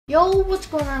Yo, what's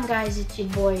going on, guys? It's your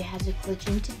boy Has a Glitch,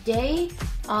 and today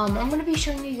I'm going to be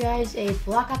showing you guys a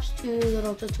Black Ops 2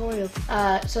 little tutorial.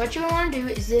 So what you want to do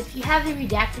is, if you have the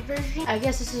redacted version, I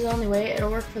guess this is the only way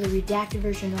it'll work for the redacted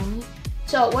version only.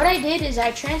 So what I did is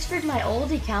I transferred my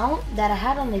old account that I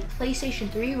had on the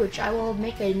PlayStation 3, which I will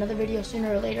make another video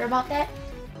sooner or later about that.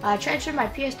 I transferred my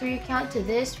PS3 account to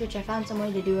this, which I found some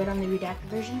way to do it on the redacted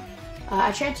version.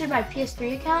 I transferred my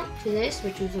PS3 account to this,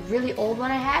 which was a really old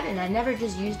one I had, and I never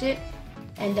just used it.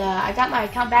 And I got my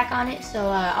account back on it, so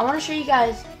I want to show you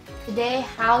guys today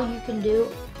how you can do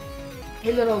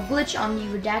a little glitch on the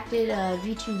redacted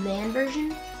V2 LAN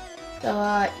version. So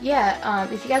yeah,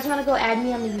 if you guys want to go add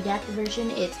me on the redacted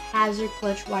version, it's Hazard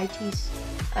Glitch YT.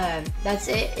 That's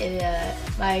it.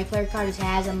 My player card is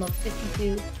Haz. I'm level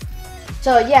 52.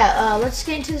 So yeah, let's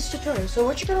get into this tutorial. So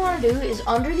what you're going to want to do is,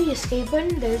 under the escape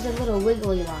button, there's a little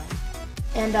wiggly line.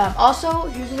 And also,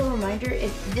 here's a little reminder,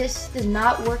 if this does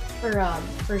not work for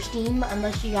Steam,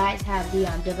 unless you guys have the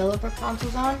developer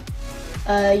consoles on,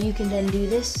 you can then do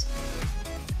this.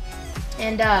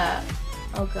 And,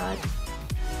 oh god.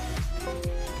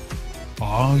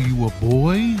 Are you a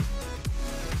boy?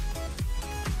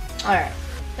 Alright.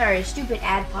 Sorry, a stupid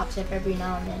ad pops up every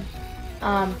now and then.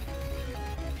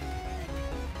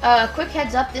 Quick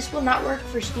heads up, this will not work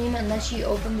for Steam unless you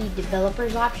open the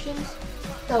developers options.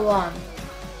 So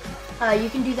you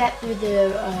can do that through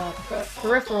the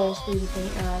peripherals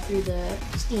through the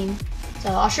Steam. So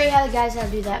I'll show you how the guys how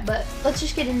to do that. But let's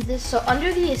just get into this. So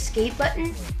under the escape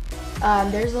button,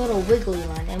 there's a little wiggly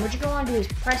line, and what you're going to want to do is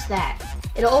press that.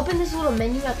 It'll open this little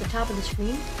menu at the top of the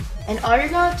screen, and all you're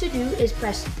going to do is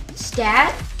press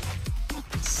stat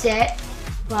set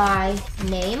by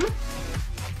name.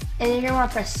 And then you're going to want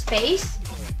to press space,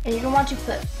 and you're going to want to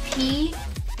put P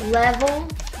level,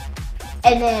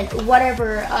 and then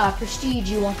whatever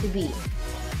prestige you want to be.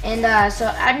 And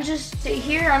so I'm just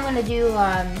here. I'm going to do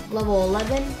level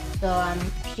 11, so I'm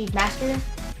prestige master.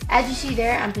 As you see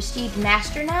there, I'm prestige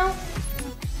master now.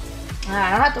 I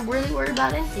don't have to really worry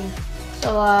about anything.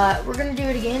 So we're going to do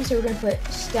it again. So we're going to put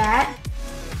stat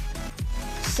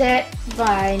set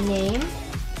by name,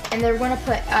 and then we're going to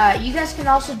put. You guys can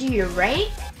also do your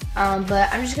rank. But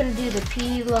I'm just gonna do the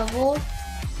P level,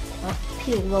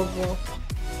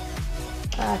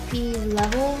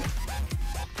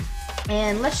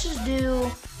 and let's just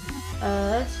do,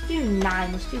 let's do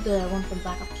 9. Let's do the one from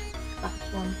Black Ops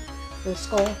 1, the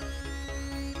skull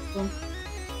one.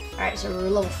 All right, so we're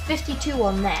level 52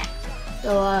 on that.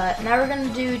 So now we're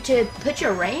gonna do, to put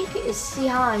your rank, is see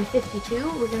how I'm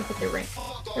 52. We're gonna put the rank.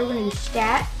 So we're gonna do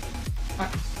stat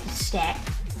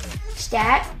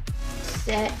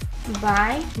set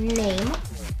by name,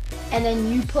 and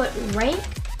then you put rank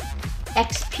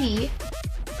XP,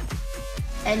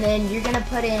 and then you're gonna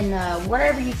put in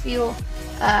whatever you feel.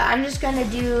 I'm just gonna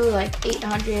do like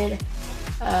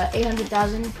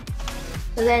 800,000.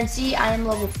 So then see, I am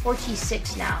level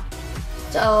 46 now.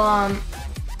 So I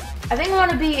think I want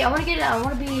to be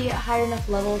high enough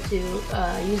level to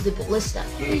use the ballista.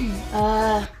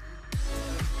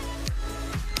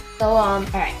 All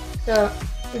right. So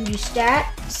we're gonna do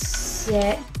stat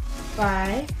set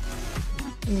by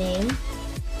name,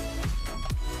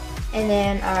 and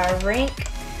then our rank.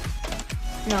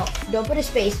 No, don't put a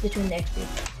space between the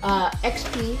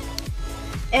XP.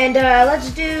 And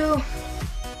let's do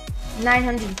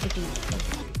 950.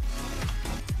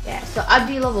 Yeah, so I'd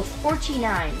be level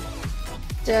 49.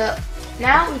 So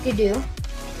now we could do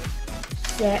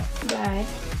set by,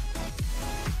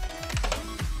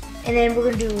 and then we're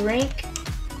gonna do rank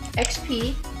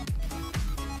XP.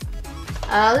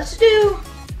 Let's do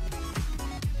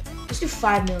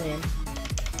 5 million.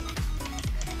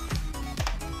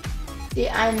 See,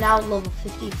 I'm now level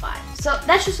 55. So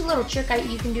that's just a little trick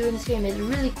you can do in this game. It's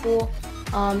really cool.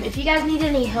 If you guys need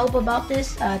any help about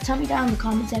this, tell me down in the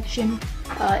comment section.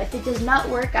 If it does not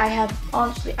work, I'd have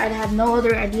no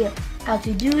other idea how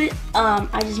to do it.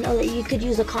 I just know that you could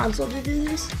use a console to do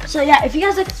this. So yeah, if you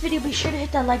guys like this video, be sure to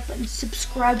hit that like button,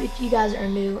 subscribe if you guys are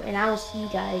new, and I will see you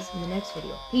guys in the next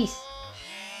video. Peace.